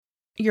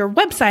your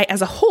website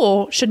as a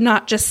whole should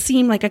not just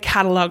seem like a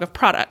catalog of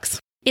products.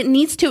 It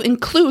needs to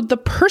include the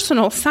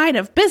personal side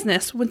of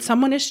business when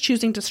someone is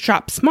choosing to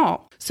shop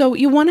small. So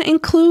you want to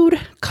include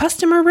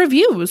customer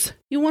reviews.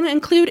 You want to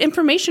include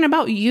information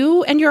about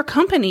you and your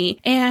company.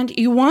 And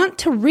you want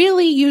to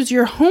really use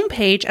your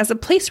homepage as a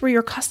place where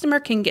your customer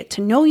can get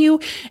to know you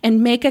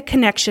and make a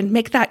connection,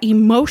 make that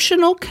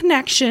emotional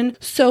connection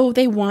so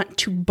they want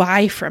to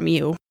buy from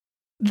you.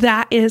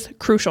 That is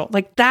crucial.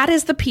 Like that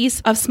is the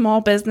piece of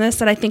small business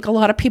that I think a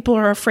lot of people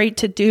are afraid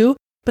to do.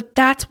 But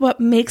that's what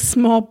makes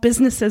small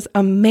businesses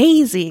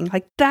amazing.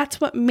 Like that's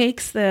what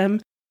makes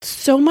them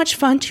so much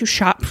fun to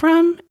shop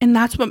from. And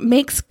that's what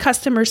makes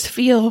customers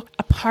feel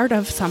a part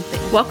of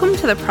something. Welcome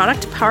to the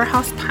Product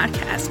Powerhouse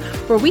Podcast,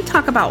 where we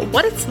talk about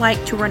what it's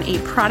like to run a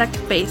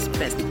product-based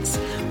business.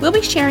 We'll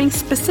be sharing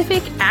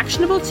specific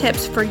actionable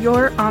tips for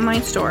your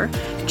online store,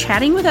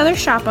 chatting with other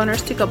shop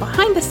owners to go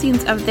behind the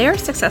scenes of their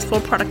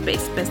successful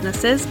product-based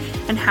businesses,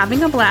 and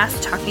having a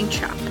blast talking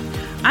shop.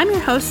 I'm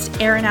your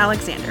host, Erin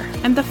Alexander.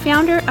 I'm the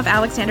founder of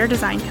Alexander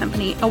Design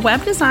Company, a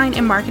web design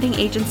and marketing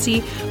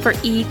agency for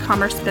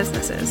e-commerce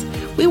businesses.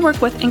 We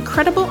work with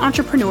incredible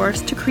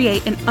entrepreneurs to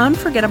create an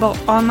unforgettable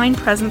online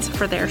presence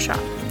for their shop.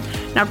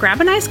 Now grab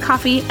a nice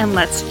coffee and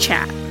let's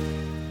chat.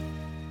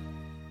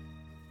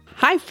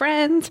 Hi,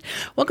 friends.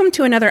 Welcome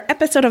to another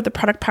episode of the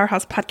Product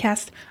Powerhouse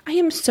Podcast. I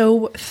am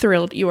so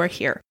thrilled you are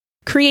here.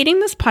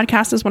 Creating this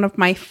podcast is one of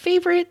my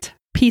favorite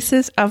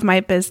pieces of my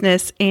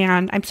business,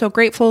 and I'm so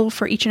grateful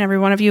for each and every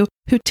one of you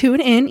who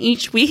tune in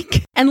each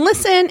week and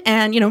listen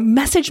and,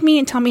 message me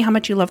and tell me how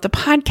much you love the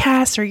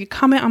podcast, or you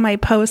comment on my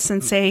posts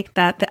and say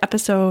that the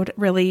episode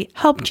really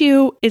helped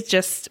you. It's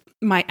just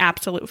my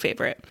absolute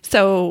favorite.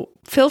 So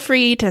feel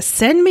free to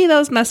send me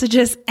those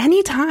messages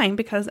anytime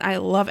because I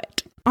love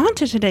it. On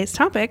to today's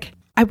topic.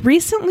 I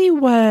recently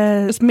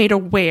was made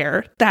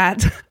aware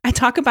that I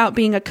talk about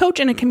being a coach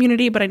in a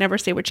community, but I never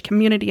say which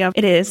community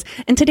it is.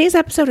 And today's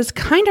episode is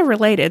kind of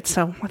related,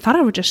 so I thought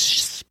I would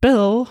just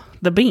spill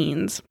the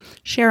beans,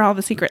 share all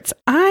the secrets.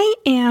 I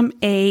am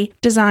a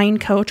design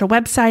coach, a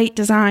website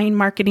design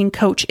marketing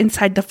coach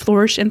inside the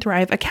Flourish and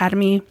Thrive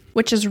Academy,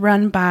 which is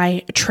run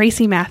by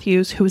Tracy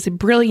Matthews, who is a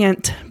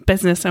brilliant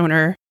business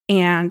owner.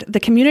 And the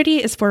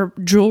community is for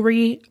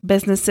jewelry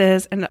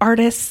businesses and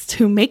artists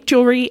who make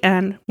jewelry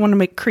and want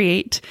to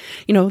create,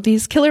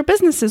 these killer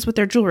businesses with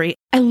their jewelry.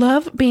 I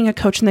love being a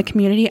coach in the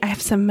community. I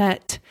have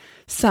met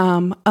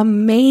some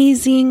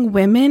amazing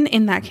women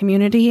in that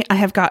community. I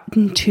have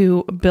gotten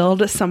to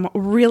build some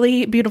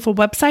really beautiful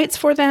websites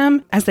for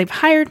them as they've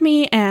hired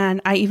me.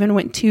 And I even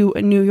went to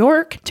New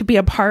York to be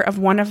a part of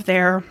one of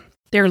their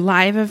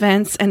live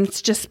events, and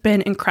it's just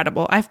been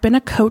incredible. I've been a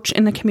coach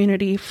in the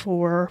community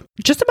for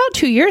just about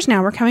 2 years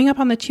now. We're coming up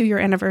on the 2-year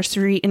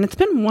anniversary, and it's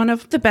been one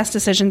of the best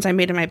decisions I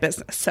made in my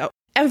business. So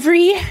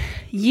every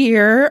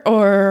year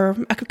or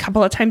a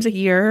couple of times a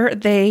year,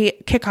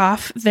 they kick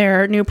off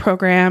their new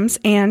programs,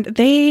 and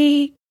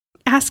they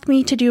ask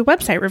me to do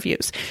website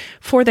reviews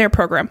for their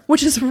program,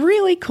 which is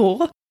really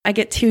cool. I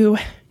get to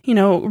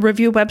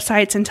review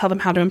websites and tell them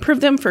how to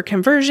improve them for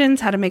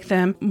conversions, how to make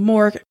them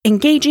more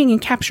engaging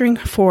and capturing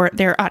for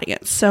their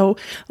audience. So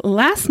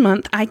last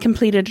month, I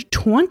completed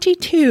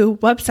 22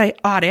 website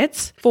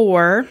audits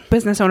for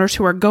business owners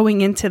who are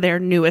going into their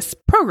newest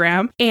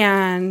program.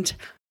 And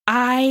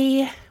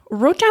I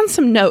wrote down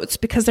some notes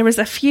because there was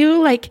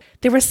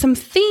some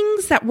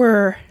things that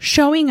were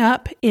showing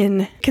up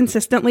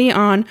consistently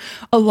on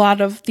a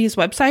lot of these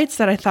websites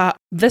that I thought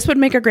this would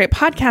make a great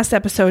podcast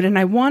episode. And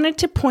I wanted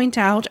to point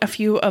out a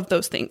few of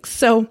those things.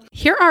 So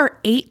here are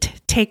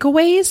 8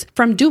 takeaways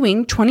from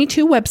doing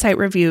 22 website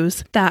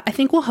reviews that I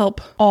think will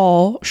help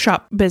all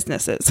shop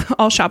businesses,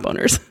 all shop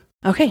owners.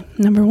 Okay,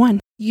 number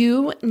 1.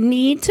 You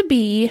need to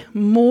be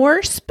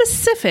more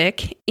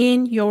specific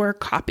in your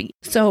copy.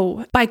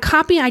 So by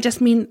copy, I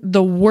just mean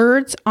the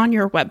words on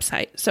your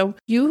website. So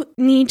you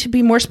need to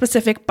be more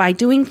specific by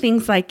doing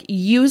things like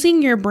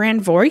using your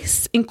brand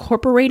voice,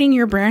 incorporating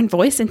your brand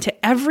voice into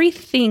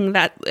everything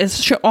that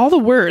is all the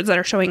words that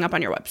are showing up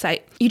on your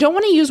website. You don't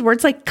want to use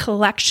words like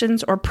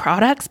collections or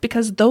products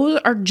because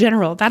those are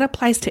general. That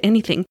applies to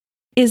anything.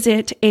 Is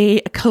it a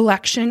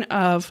collection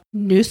of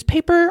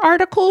newspaper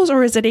articles,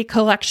 or is it a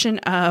collection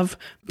of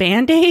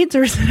Band-Aids,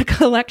 or is it a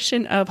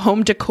collection of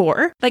home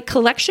decor? Like,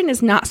 collection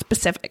is not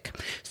specific.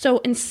 So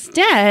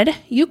instead,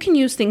 you can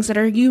use things that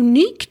are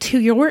unique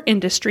to your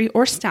industry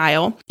or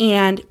style.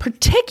 And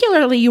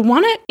particularly, you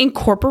want to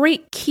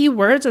incorporate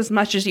keywords as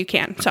much as you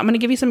can. So I'm going to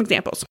give you some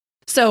examples.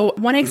 So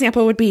one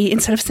example would be,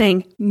 instead of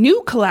saying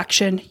new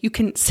collection, you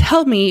can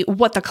tell me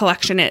what the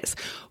collection is.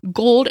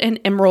 Gold and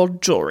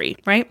emerald jewelry,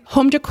 right?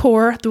 Home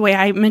decor, the way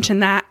I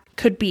mentioned that,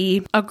 could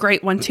be a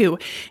great one too.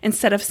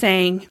 Instead of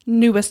saying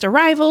newest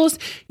arrivals,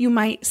 you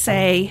might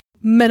say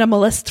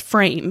minimalist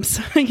frames,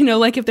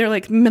 like if they're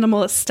like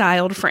minimalist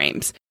styled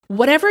frames.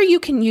 Whatever you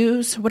can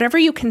use, whatever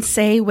you can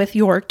say with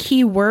your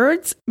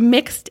keywords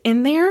mixed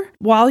in there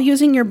while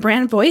using your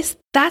brand voice,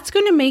 that's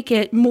going to make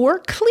it more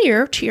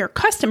clear to your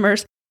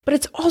customers but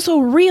it's also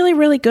really,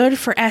 really good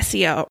for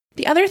SEO.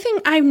 The other thing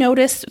I've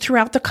noticed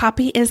throughout the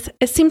copy is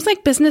it seems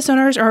like business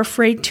owners are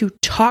afraid to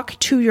talk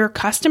to your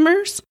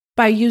customers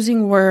by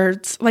using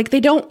words like they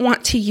don't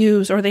want to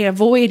use, or they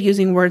avoid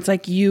using words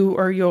like you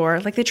or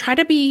your. Like they try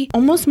to be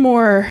almost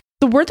more,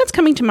 the word that's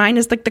coming to mind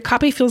is like the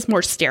copy feels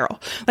more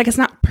sterile, like it's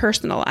not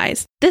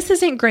personalized. This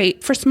isn't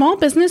great. For small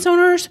business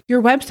owners,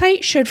 your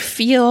website should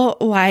feel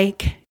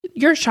like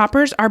your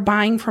shoppers are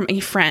buying from a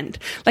friend.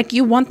 Like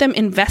you want them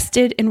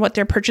invested in what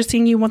they're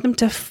purchasing. You want them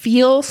to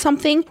feel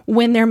something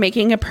when they're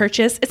making a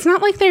purchase. It's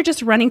not like they're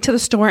just running to the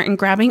store and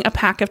grabbing a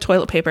pack of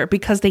toilet paper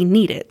because they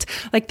need it.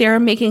 Like they're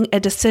making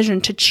a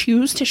decision to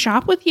choose to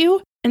shop with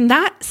you. And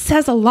that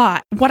says a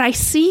lot. What I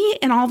see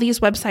in all these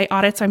website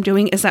audits I'm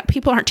doing is that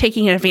people aren't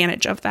taking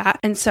advantage of that.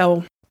 And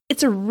so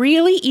it's a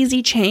really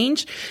easy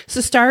change. So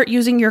start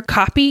using your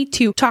copy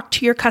to talk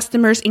to your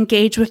customers,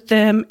 engage with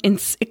them,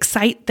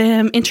 excite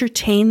them,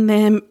 entertain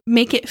them,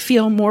 make it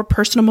feel more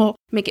personable,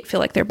 make it feel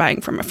like they're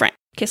buying from a friend.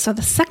 Okay, so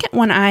the second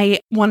one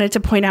I wanted to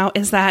point out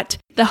is that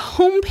the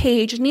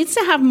homepage needs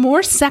to have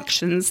more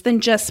sections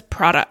than just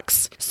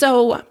products.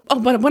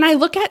 But when I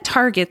look at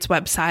Target's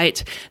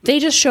website, they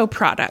just show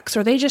products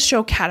or they just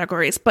show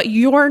categories, but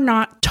you're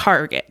not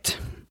Target,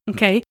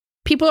 okay?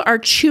 People are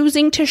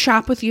choosing to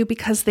shop with you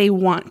because they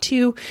want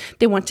to.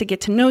 They want to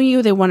get to know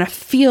you. They want to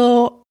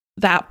feel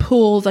that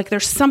pull. Like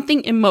there's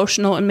something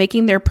emotional in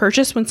making their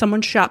purchase when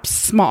someone shops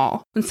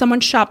small. When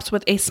someone shops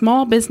with a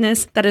small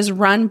business that is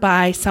run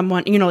by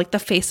someone, like the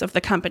face of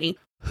the company.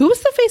 Who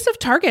is the face of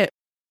Target?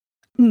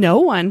 No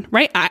one,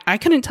 right? I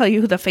couldn't tell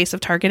you who the face of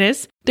Target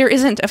is. There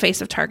isn't a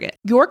face of Target.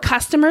 Your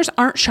customers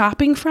aren't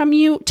shopping from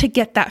you to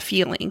get that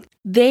feeling.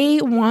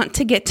 They want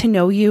to get to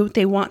know you.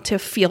 They want to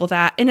feel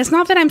that. And it's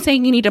not that I'm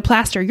saying you need to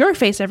plaster your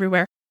face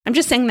everywhere. I'm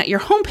just saying that your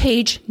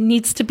homepage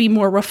needs to be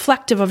more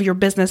reflective of your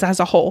business as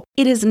a whole.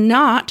 It is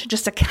not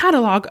just a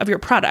catalog of your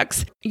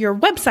products. Your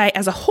website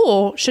as a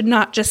whole should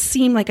not just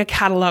seem like a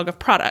catalog of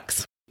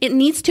products. It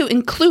needs to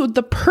include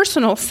the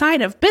personal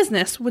side of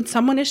business when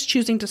someone is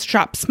choosing to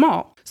shop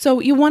small. So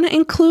you want to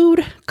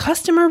include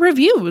customer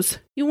reviews.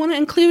 You want to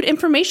include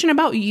information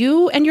about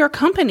you and your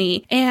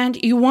company.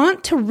 And you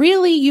want to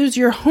really use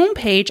your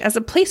homepage as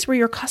a place where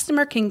your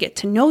customer can get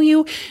to know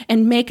you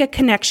and make a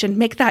connection,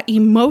 make that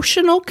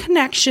emotional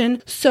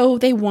connection so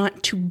they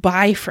want to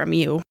buy from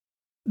you.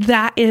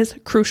 That is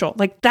crucial.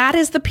 Like that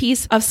is the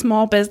piece of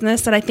small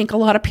business that I think a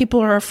lot of people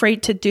are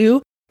afraid to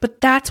do.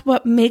 But that's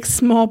what makes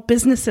small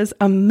businesses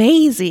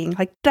amazing.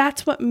 Like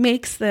that's what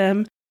makes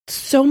them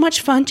so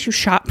much fun to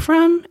shop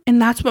from.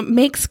 And that's what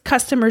makes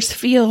customers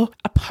feel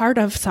a part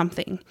of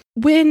something.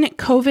 When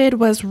COVID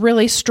was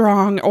really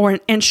strong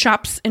and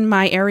shops in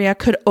my area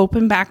could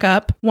open back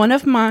up, one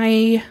of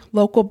my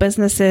local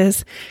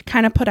businesses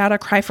kind of put out a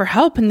cry for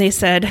help. And they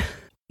said,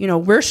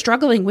 we're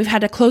struggling. We've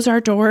had to close our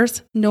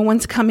doors. No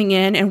one's coming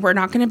in and we're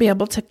not going to be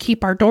able to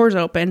keep our doors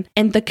open.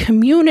 And the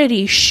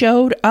community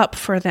showed up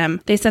for them.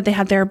 They said they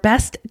had their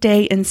best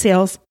day in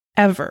sales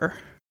ever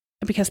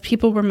because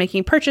people were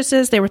making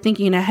purchases. They were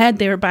thinking ahead.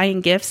 They were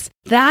buying gifts.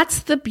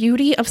 That's the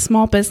beauty of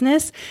small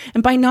business.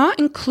 And by not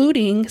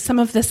including some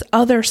of this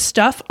other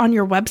stuff on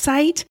your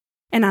website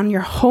and on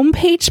your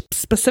homepage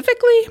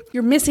specifically,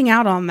 you're missing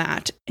out on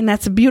that. And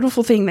that's a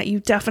beautiful thing that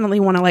you definitely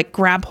want to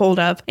grab hold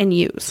of and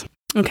use.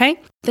 Okay.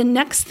 The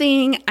next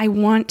thing I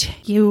want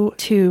you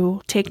to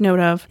take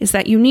note of is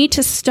that you need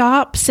to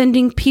stop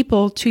sending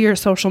people to your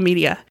social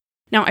media.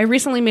 Now, I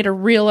recently made a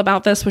reel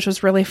about this, which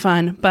was really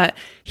fun, but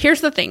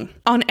here's the thing.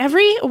 On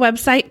every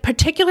website,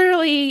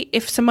 particularly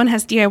if someone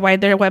has DIY'd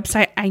their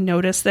website, I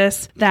noticed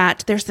this,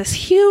 that there's this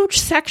huge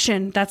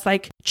section that's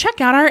like,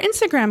 check out our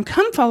Instagram,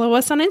 come follow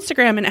us on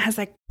Instagram. And it has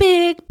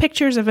big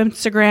pictures of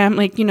Instagram,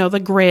 the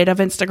grid of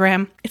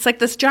Instagram. It's like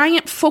this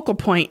giant focal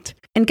point.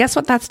 And guess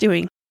what that's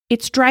doing?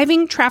 It's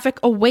driving traffic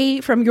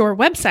away from your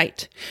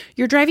website.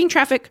 You're driving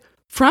traffic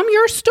from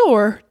your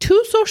store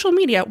to social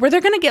media where they're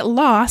going to get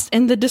lost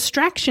in the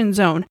distraction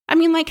zone. I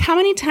mean, how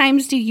many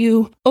times do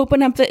you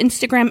open up the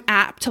Instagram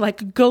app to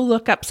go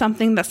look up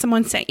something that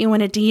someone sent you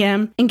in a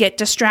DM and get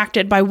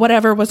distracted by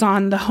whatever was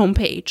on the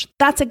homepage?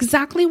 That's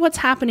exactly what's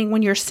happening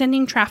when you're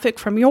sending traffic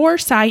from your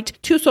site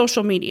to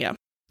social media.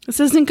 This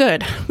isn't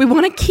good. We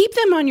want to keep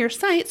them on your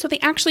site so they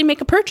actually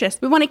make a purchase.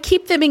 We want to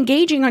keep them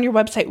engaging on your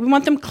website. We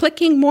want them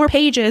clicking more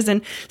pages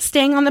and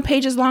staying on the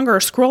pages longer or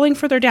scrolling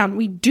further down.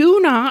 We do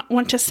not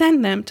want to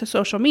send them to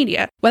social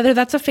media, whether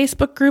that's a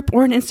Facebook group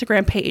or an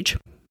Instagram page.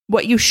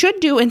 What you should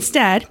do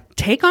instead,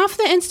 take off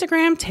the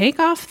Instagram, take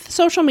off the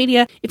social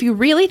media. If you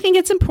really think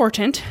it's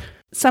important,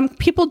 some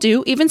people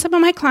do, even some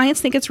of my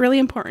clients think it's really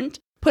important,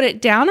 put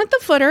it down at the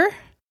footer,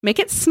 make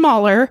it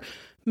smaller,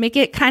 make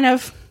it kind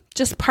of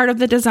just part of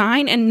the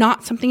design and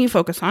not something you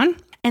focus on.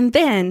 And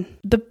then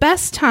the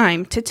best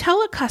time to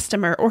tell a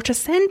customer or to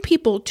send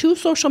people to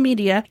social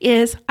media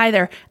is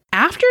either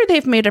after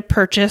they've made a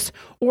purchase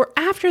or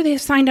after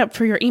they've signed up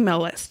for your email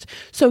list.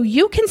 So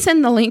you can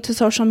send the link to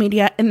social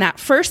media in that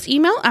first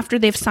email after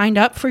they've signed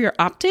up for your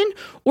opt-in,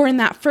 or in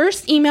that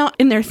first email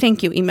in their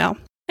thank you email.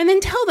 And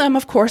then tell them,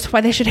 of course, why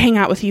they should hang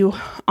out with you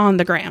on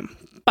the gram.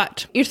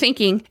 But you're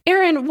thinking,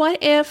 Erin,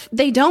 what if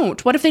they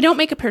don't? What if they don't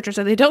make a purchase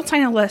or they don't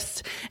sign a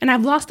list and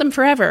I've lost them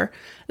forever?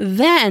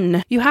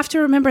 Then you have to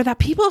remember that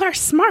people are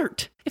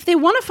smart. If they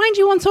want to find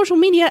you on social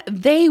media,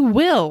 they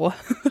will.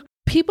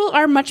 People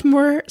are much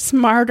more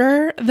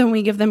smarter than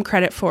we give them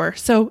credit for.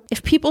 So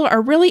if people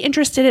are really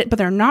interested in it, but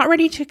they're not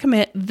ready to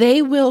commit,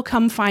 they will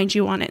come find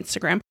you on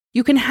Instagram.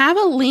 You can have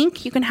a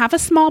link, you can have a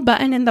small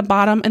button in the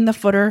bottom and the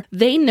footer.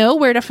 They know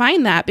where to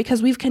find that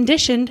because we've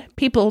conditioned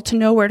people to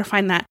know where to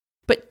find that.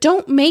 But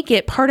don't make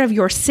it part of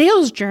your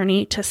sales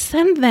journey to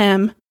send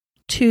them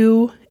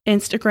to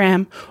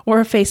Instagram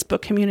or a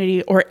Facebook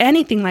community or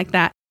anything like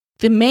that.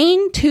 The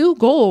main two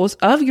goals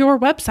of your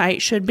website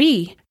should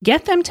be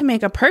get them to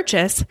make a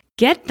purchase,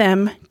 get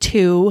them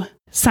to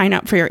sign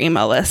up for your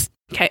email list.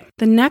 Okay,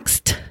 the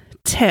next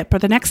tip or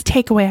the next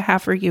takeaway I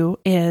have for you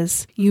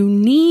is you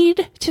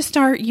need to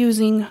start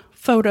using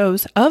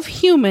photos of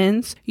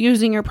humans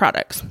using your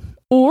products.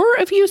 Or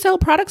if you sell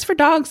products for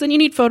dogs, then you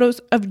need photos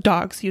of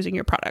dogs using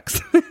your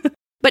products.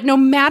 But no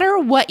matter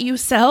what you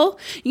sell,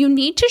 you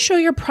need to show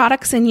your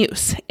products in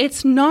use.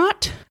 It's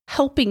not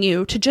helping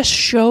you to just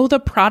show the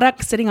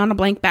product sitting on a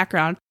blank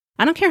background.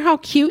 I don't care how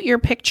cute your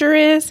picture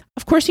is.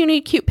 Of course, you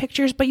need cute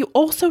pictures, but you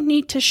also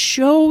need to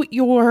show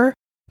your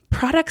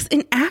products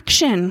in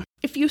action.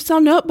 If you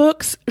sell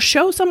notebooks,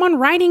 show someone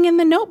writing in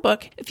the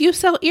notebook. If you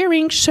sell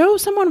earrings, show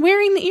someone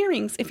wearing the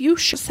earrings. If you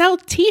sell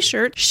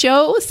t-shirts,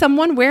 show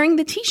someone wearing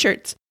the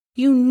t-shirts.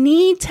 You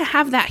need to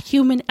have that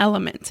human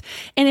element.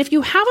 And if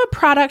you have a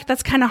product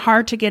that's kind of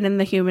hard to get in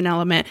the human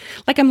element,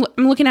 like I'm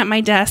looking at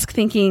my desk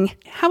thinking,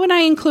 how would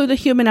I include the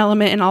human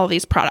element in all of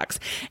these products?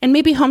 And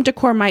maybe home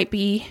decor might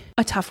be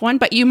a tough one,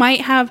 but you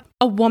might have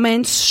a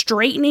woman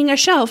straightening a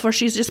shelf where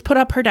she's just put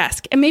up her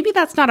desk. And maybe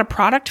that's not a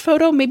product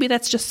photo. Maybe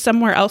that's just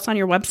somewhere else on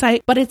your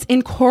website, but it's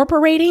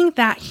incorporating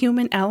that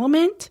human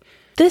element.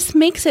 This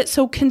makes it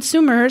so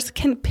consumers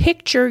can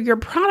picture your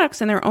products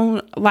in their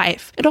own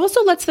life. It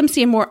also lets them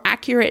see a more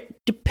accurate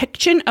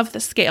depiction of the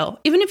scale.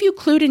 Even if you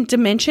include in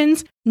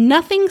dimensions,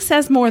 nothing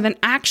says more than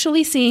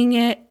actually seeing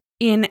it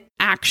in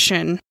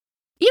action.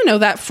 You know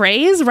that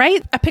phrase,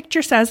 right? A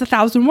picture says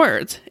 1,000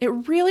 words. It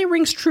really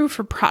rings true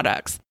for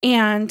products.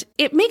 And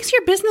it makes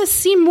your business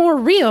seem more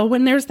real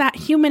when there's that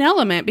human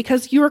element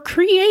because you're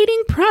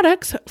creating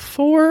products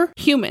for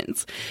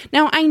humans.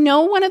 Now, I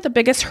know one of the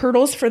biggest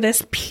hurdles for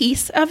this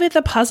piece of it,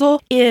 the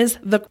puzzle, is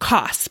the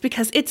cost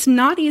because it's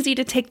not easy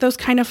to take those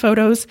kind of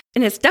photos.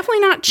 And it's definitely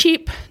not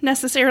cheap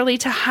necessarily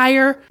to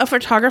hire a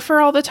photographer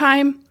all the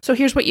time. So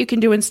here's what you can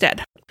do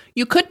instead.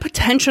 You could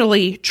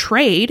potentially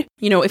trade,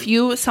 if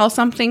you sell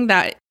something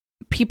that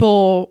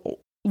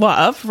people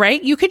love,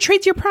 right? You could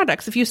trade your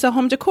products. If you sell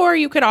home decor,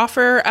 you could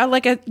offer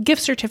a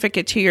gift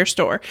certificate to your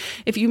store.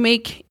 If you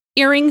make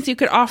earrings, you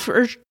could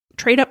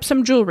trade up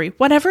some jewelry.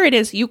 Whatever it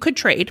is, you could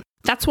trade.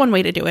 That's one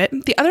way to do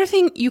it. The other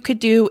thing you could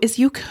do is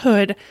you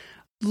could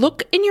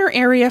look in your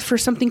area for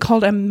something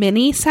called a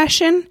mini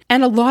session.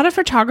 And a lot of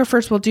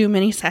photographers will do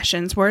mini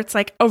sessions where it's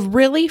like a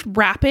really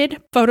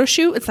rapid photo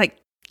shoot. It's like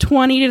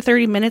 20 to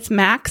 30 minutes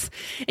max.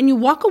 And you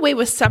walk away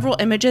with several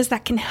images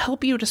that can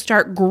help you to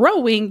start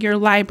growing your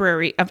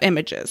library of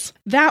images.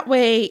 That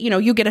way,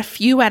 you get a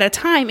few at a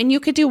time and you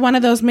could do one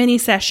of those mini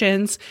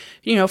sessions,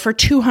 for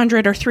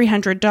 $200 or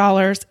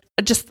 $300,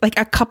 just like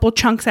a couple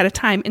chunks at a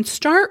time and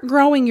start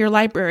growing your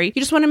library.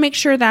 You just want to make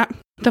sure that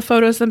the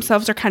photos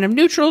themselves are kind of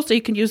neutral so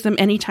you can use them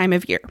any time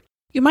of year.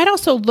 You might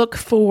also look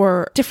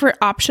for different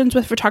options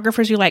with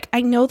photographers you like.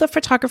 I know the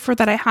photographer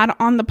that I had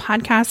on the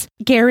podcast,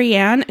 Gary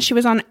Ann, she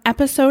was on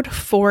episode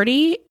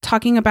 40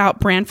 talking about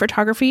brand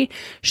photography.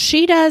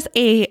 She does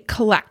a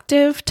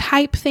collective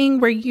type thing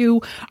where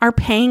you are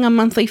paying a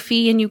monthly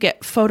fee and you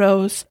get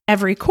photos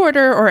every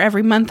quarter or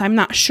every month. I'm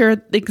not sure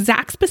the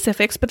exact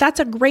specifics, but that's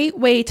a great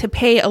way to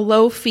pay a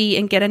low fee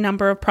and get a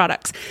number of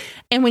products.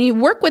 And when you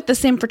work with the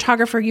same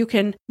photographer, you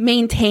can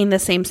maintain the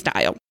same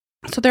style.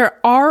 So there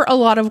are a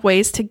lot of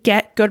ways to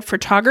get good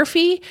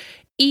photography,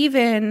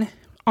 even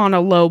on a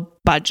low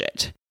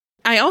budget.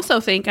 I also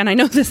think, and I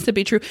know this to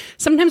be true,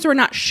 sometimes we're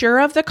not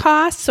sure of the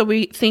cost, so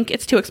we think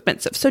it's too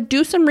expensive. So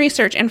do some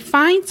research and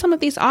find some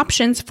of these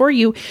options for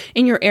you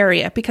in your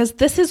area, because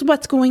this is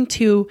what's going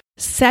to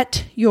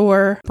set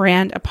your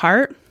brand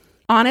apart.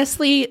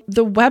 Honestly,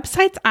 the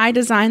websites I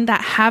design that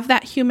have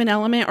that human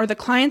element, or the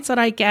clients that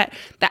I get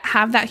that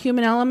have that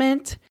human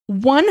element,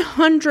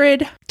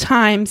 100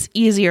 times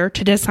easier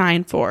to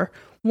design for.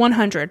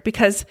 100,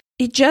 because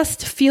it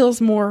just feels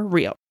more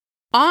real.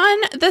 On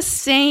the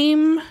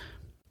same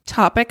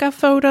topic of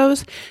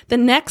photos, the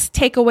next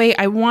takeaway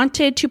I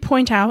wanted to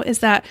point out is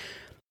that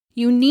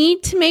you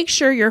need to make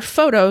sure your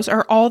photos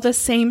are all the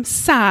same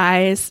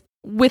size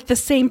with the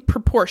same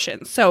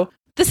proportions. So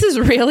this is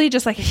really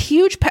just like a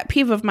huge pet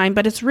peeve of mine,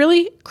 but it's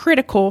really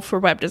critical for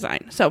web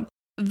design. So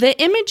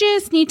the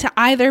images need to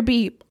either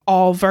be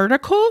all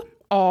vertical,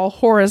 all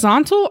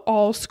horizontal,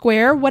 all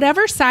square,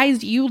 whatever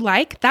size you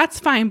like, that's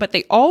fine, but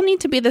they all need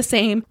to be the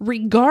same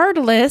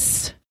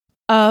regardless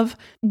of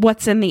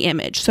what's in the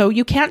image. So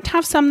you can't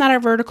have some that are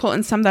vertical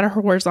and some that are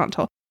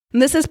horizontal.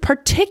 And this is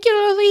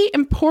particularly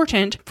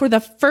important for the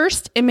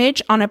first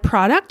image on a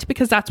product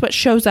because that's what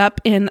shows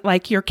up in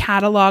like your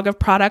catalog of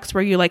products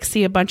where you like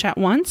see a bunch at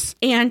once.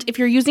 And if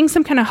you're using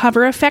some kind of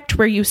hover effect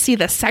where you see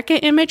the second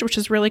image, which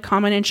is really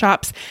common in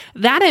shops,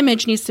 that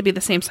image needs to be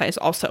the same size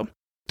also.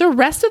 The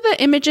rest of the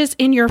images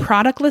in your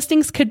product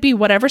listings could be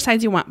whatever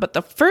size you want, but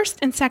the first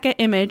and second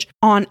image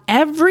on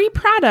every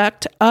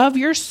product of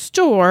your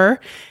store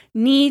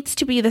needs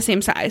to be the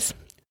same size.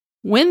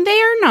 When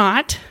they are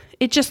not,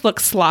 it just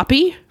looks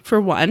sloppy, for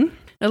one.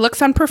 It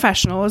looks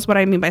unprofessional is what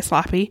I mean by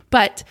sloppy,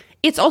 but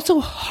it's also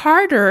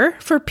harder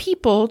for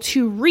people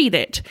to read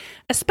it,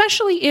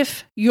 especially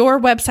if your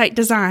website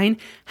design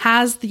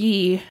has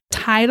the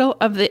title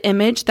of the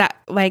image that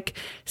like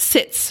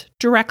sits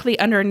directly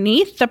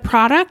underneath the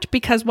product,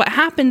 because what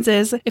happens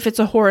is if it's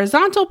a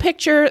horizontal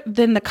picture,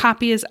 then the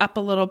copy is up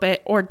a little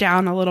bit or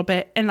down a little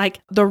bit. And like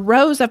the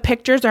rows of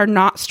pictures are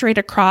not straight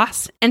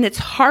across, and it's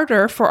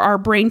harder for our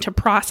brain to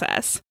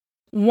process.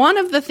 One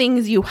of the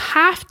things you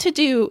have to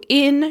do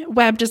in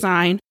web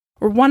design,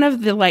 or one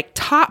of the like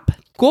top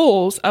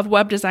goals of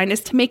web design, is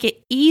to make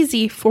it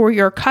easy for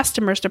your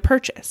customers to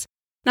purchase.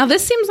 Now,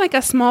 this seems like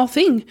a small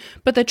thing,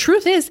 but the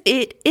truth is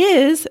it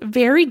is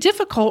very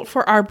difficult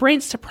for our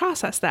brains to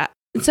process that.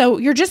 So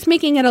you're just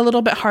making it a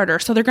little bit harder.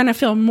 So they're going to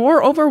feel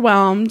more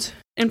overwhelmed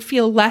and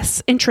feel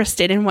less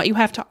interested in what you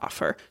have to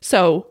offer.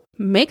 So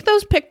make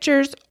those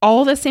pictures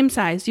all the same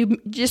size. You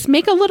just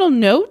make a little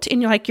note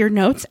in your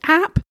notes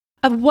app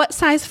of what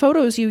size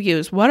photos you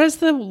use. What is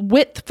the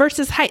width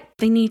versus height?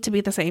 They need to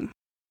be the same.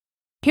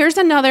 Here's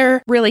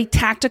another really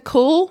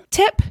tactical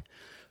tip.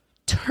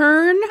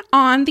 Turn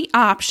on the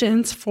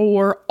options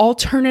for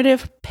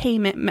alternative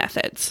payment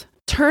methods.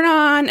 Turn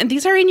on, and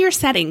these are in your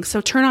settings,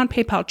 so turn on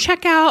PayPal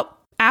checkout,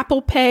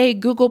 Apple Pay,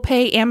 Google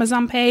Pay,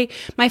 Amazon Pay.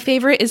 My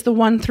favorite is the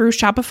one through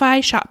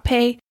Shopify, Shop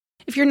Pay.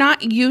 If you're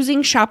not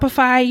using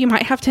Shopify, you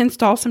might have to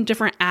install some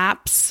different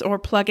apps or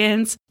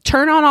plugins.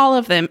 Turn on all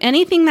of them.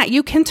 Anything that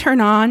you can turn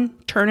on,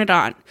 turn it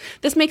on.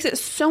 This makes it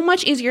so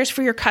much easier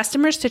for your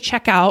customers to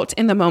check out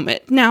in the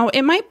moment. Now,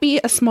 it might be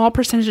a small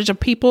percentage of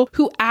people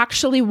who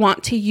actually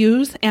want to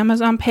use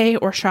Amazon Pay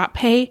or Shop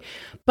Pay,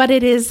 but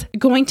it is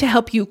going to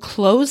help you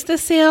close the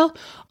sale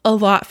a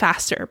lot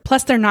faster.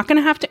 Plus, they're not going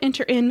to have to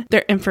enter in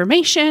their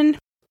information.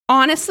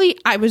 Honestly,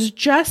 I was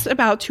just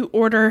about to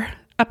order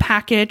a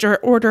package or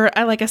order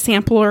a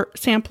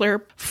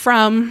sampler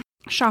from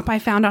a shop I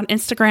found on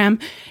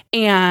Instagram,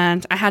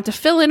 and I had to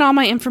fill in all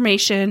my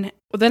information.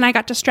 Then I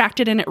got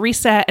distracted and it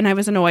reset and I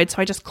was annoyed,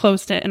 so I just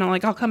closed it and I'm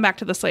like, I'll come back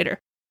to this later.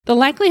 The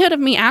likelihood of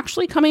me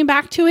actually coming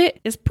back to it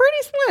is pretty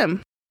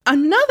slim.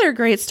 Another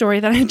great story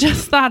that I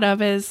just thought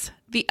of is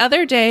the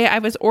other day I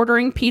was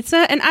ordering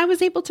pizza and I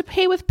was able to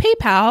pay with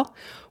PayPal,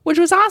 which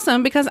was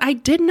awesome because I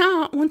did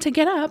not want to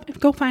get up and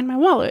go find my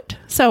wallet.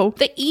 So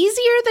the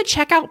easier the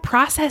checkout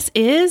process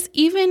is,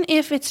 even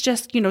if it's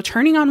just,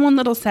 turning on one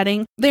little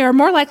setting, they are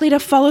more likely to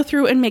follow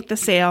through and make the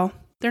sale.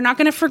 They're not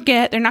going to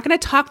forget. They're not going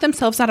to talk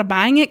themselves out of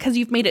buying it because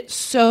you've made it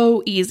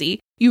so easy.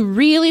 You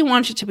really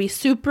want it to be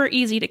super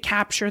easy to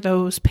capture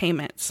those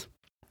payments.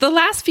 The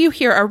last few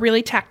here are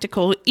really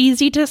tactical,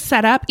 easy to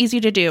set up, easy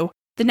to do.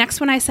 The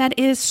next one I said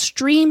is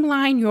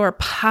streamline your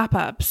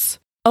pop-ups.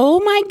 Oh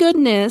my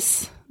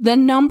goodness. The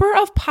number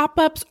of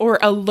pop-ups or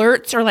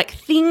alerts or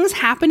things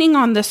happening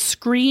on the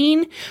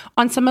screen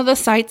on some of the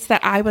sites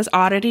that I was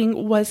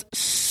auditing was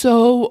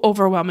so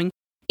overwhelming,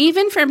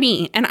 even for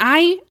me. And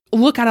I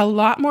look at a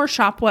lot more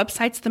shop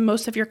websites than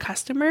most of your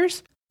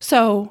customers.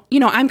 So,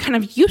 I'm kind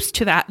of used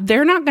to that.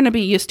 They're not going to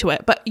be used to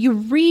it, but you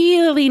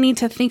really need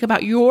to think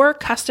about your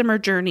customer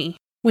journey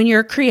when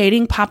you're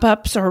creating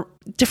pop-ups or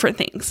different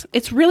things.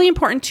 It's really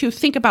important to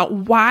think about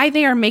why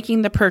they are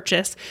making the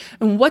purchase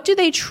and what do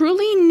they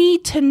truly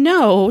need to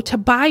know to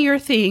buy your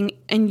thing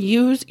and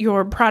use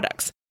your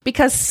products.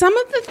 Because some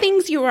of the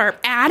things you are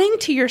adding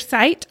to your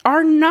site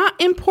are not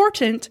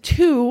important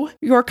to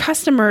your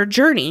customer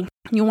journey.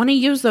 You want to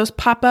use those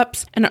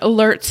pop-ups and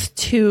alerts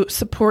to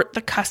support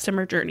the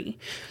customer journey.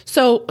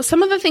 So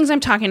some of the things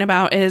I'm talking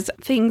about is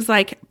things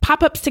like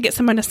pop-ups to get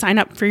someone to sign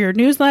up for your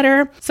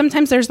newsletter.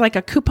 Sometimes there's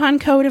a coupon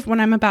code of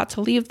when I'm about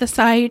to leave the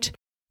site.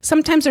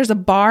 Sometimes there's a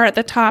bar at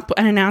the top,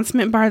 an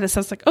announcement bar that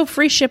says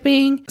free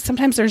shipping.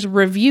 Sometimes there's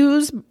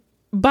reviews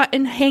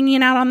button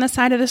hanging out on the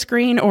side of the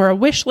screen, or a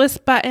wish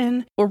list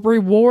button, or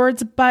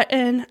rewards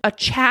button, a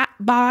chat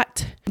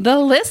bot. The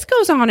list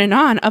goes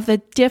on of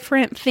the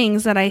different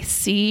things that I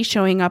see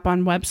showing up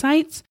on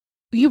websites.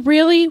 You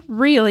really,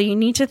 really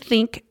need to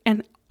think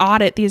and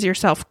audit these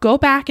yourself. Go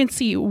back and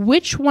see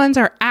which ones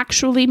are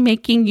actually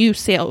making you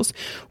sales,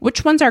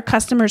 which ones are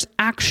customers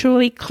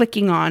actually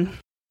clicking on,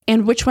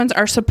 and which ones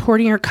are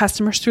supporting your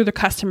customers through the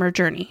customer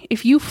journey.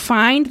 If you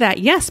find that,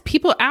 yes,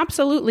 people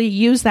absolutely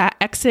use that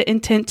exit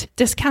intent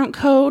discount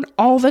code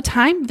all the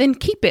time, then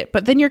keep it.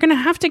 But then you're going to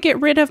have to get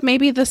rid of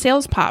maybe the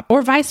sales pop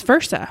or vice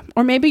versa.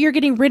 Or maybe you're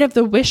getting rid of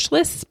the wish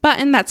list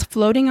button that's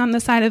floating on the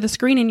side of the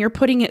screen and you're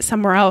putting it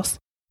somewhere else.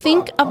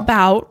 Think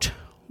about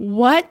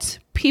what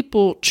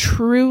people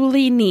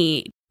truly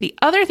need. The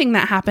other thing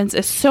that happens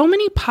is so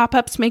many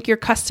pop-ups make your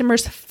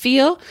customers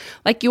feel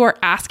like you are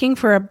asking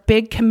for a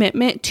big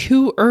commitment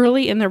too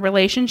early in the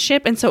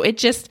relationship. And so it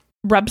just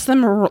rubs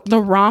them the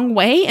wrong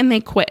way and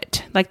they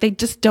quit. Like they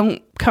just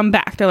don't come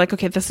back. They're like,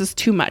 okay, this is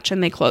too much,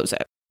 and they close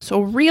it. So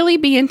really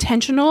be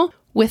intentional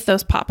with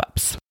those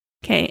pop-ups.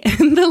 Okay,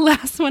 and the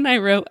last one I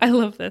wrote, I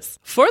love this.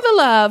 For the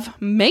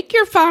love, make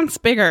your fonts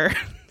bigger.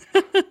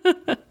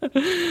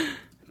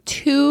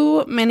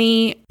 Too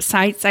many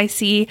sites I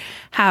see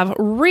have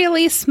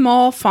really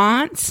small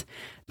fonts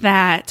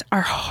that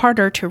are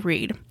harder to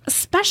read,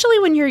 especially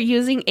when you're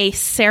using a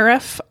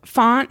serif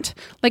font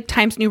like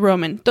Times New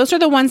Roman. Those are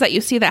the ones that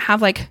you see that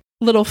have like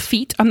little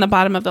feet on the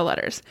bottom of the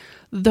letters.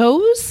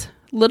 Those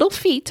little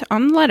feet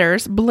on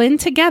letters blend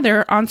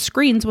together on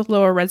screens with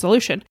lower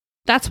resolution.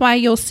 That's why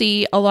you'll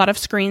see a lot of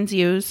screens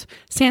use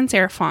sans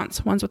serif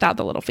fonts, ones without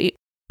the little feet.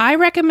 I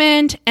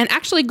recommend, and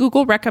actually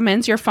Google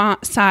recommends your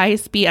font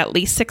size be at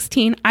least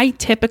 16. I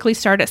typically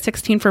start at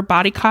 16 for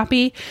body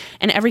copy,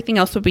 and everything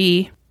else will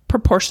be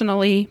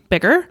proportionally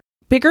bigger.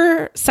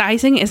 Bigger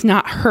sizing is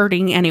not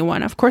hurting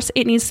anyone. Of course,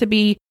 it needs to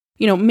be,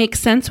 make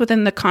sense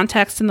within the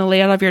context and the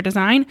layout of your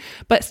design,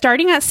 but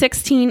starting at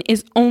 16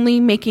 is only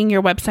making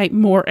your website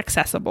more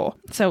accessible.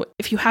 So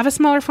if you have a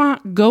smaller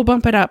font, go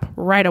bump it up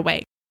right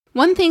away.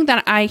 One thing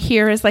that I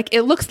hear is like,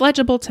 it looks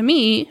legible to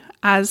me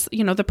as,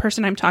 the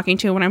person I'm talking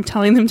to when I'm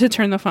telling them to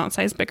turn the font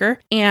size bigger.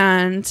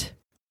 And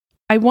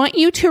I want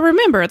you to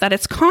remember that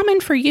it's common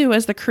for you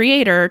as the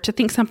creator to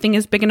think something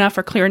is big enough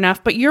or clear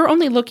enough, but you're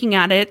only looking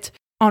at it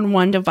on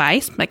one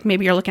device. Like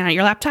maybe you're looking at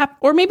your laptop,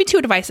 or maybe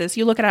two devices.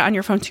 You look at it on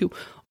your phone too.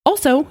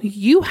 Also,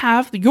 you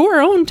have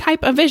your own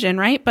type of vision,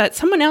 right? But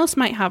someone else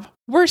might have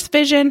worse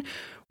vision.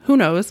 Who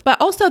knows?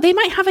 But also they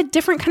might have a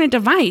different kind of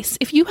device.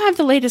 If you have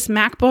the latest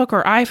MacBook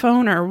or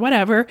iPhone or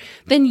whatever,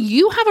 then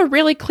you have a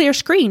really clear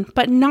screen,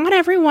 but not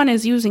everyone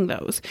is using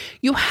those.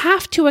 You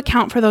have to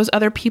account for those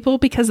other people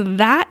because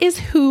that is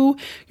who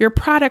your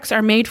products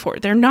are made for.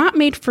 They're not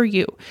made for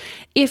you.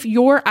 If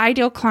your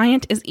ideal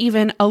client is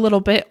even a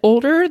little bit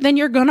older, then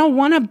you're going to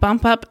want to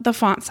bump up the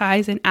font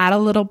size and add a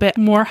little bit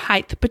more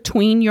height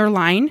between your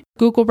line.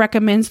 Google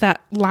recommends that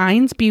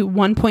lines be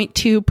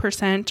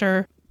 1.2%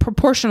 or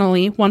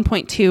proportionally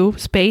 1.2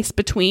 space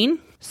between.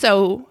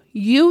 So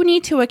you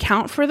need to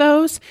account for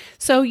those.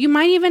 So you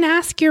might even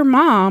ask your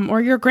mom or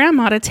your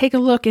grandma to take a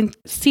look and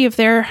see if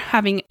they're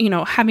having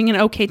an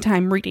okay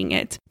time reading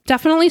it.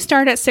 Definitely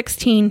start at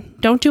 16.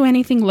 Don't do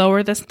anything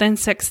lower than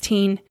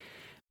 16.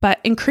 But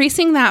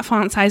increasing that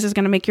font size is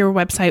going to make your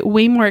website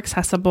way more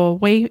accessible,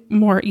 way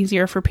more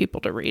easier for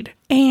people to read.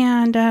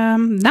 And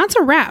that's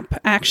a wrap,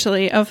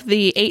 actually, of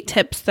the 8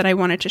 tips that I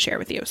wanted to share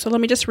with you. So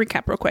let me just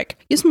recap real quick.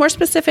 Use more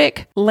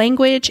specific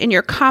language in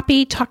your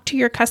copy. Talk to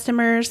your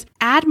customers.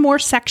 Add more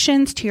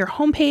sections to your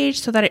homepage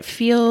so that it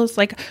feels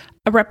like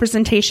a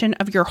representation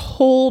of your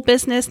whole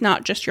business,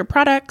 not just your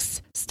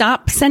products.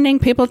 Stop sending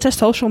people to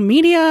social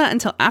media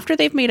until after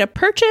they've made a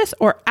purchase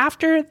or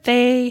after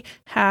they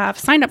have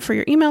signed up for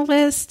your email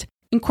list.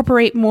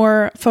 Incorporate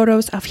more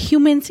photos of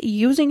humans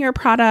using your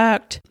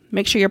product.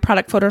 Make sure your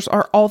product photos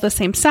are all the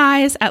same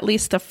size, at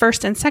least the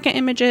first and second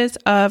images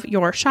of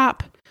your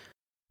shop.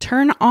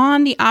 Turn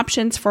on the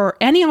options for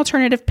any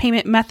alternative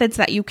payment methods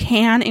that you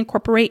can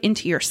incorporate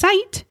into your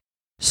site.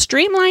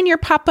 Streamline your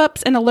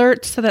pop-ups and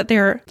alerts so that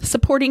they're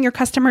supporting your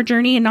customer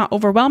journey and not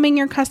overwhelming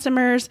your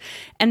customers,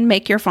 and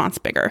make your fonts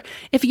bigger.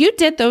 If you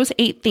did those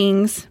 8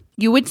 things,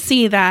 you would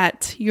see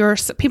that your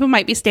people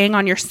might be staying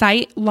on your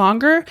site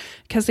longer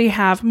because they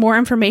have more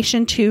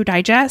information to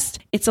digest.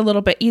 It's a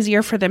little bit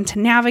easier for them to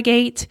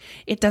navigate.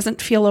 It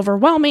doesn't feel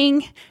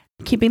overwhelming.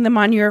 Keeping them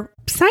on your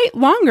site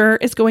longer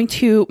is going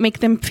to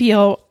make them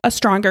feel a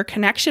stronger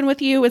connection with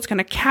you. It's going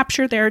to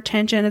capture their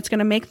attention. It's going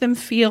to make them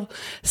feel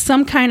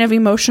some kind of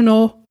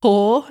emotional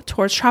pull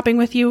towards shopping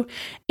with you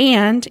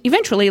and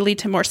eventually lead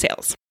to more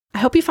sales. I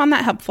hope you found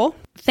that helpful.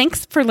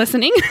 Thanks for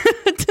listening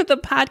to the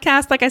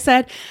podcast. Like I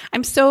said,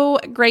 I'm so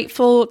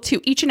grateful to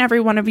each and every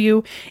one of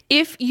you.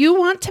 If you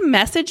want to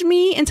message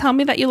me and tell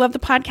me that you love the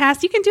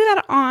podcast, you can do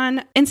that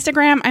on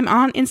Instagram. I'm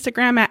on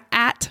Instagram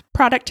at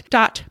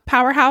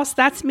product.powerhouse.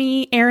 That's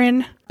me,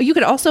 Erin. You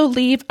could also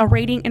leave a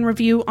rating and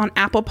review on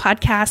Apple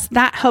Podcasts.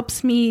 That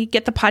helps me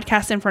get the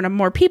podcast in front of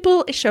more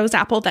people. It shows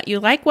Apple that you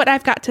like what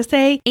I've got to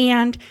say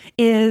and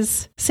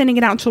is sending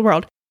it out into the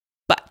world.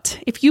 But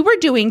if you were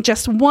doing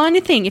just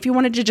one thing, if you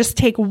wanted to just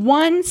take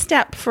one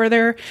step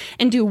further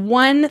and do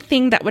one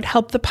thing that would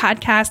help the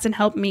podcast and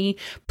help me,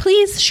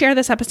 please share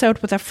this episode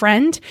with a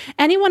friend.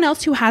 Anyone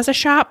else who has a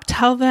shop,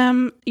 tell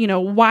them,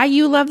 why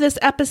you love this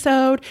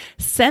episode.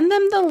 Send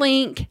them the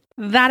link.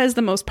 That is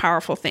the most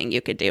powerful thing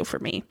you could do for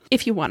me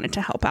if you wanted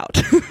to help out.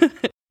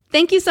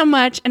 Thank you so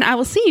much, and I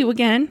will see you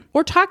again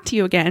or talk to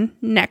you again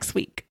next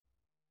week.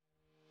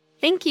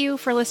 Thank you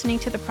for listening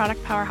to the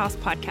Product Powerhouse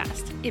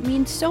podcast. It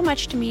means so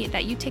much to me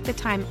that you take the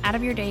time out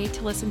of your day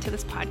to listen to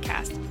this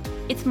podcast.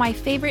 It's my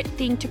favorite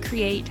thing to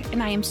create,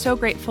 and I am so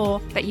grateful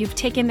that you've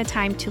taken the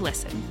time to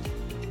listen.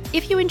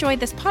 If you enjoyed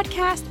this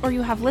podcast or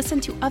you have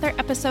listened to other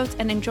episodes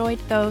and enjoyed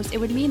those, it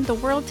would mean the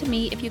world to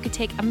me if you could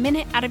take a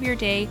minute out of your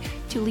day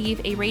to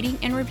leave a rating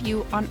and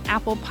review on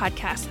Apple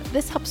Podcasts.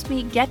 This helps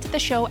me get the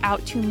show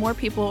out to more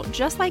people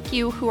just like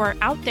you who are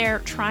out there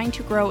trying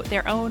to grow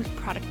their own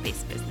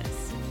product-based business.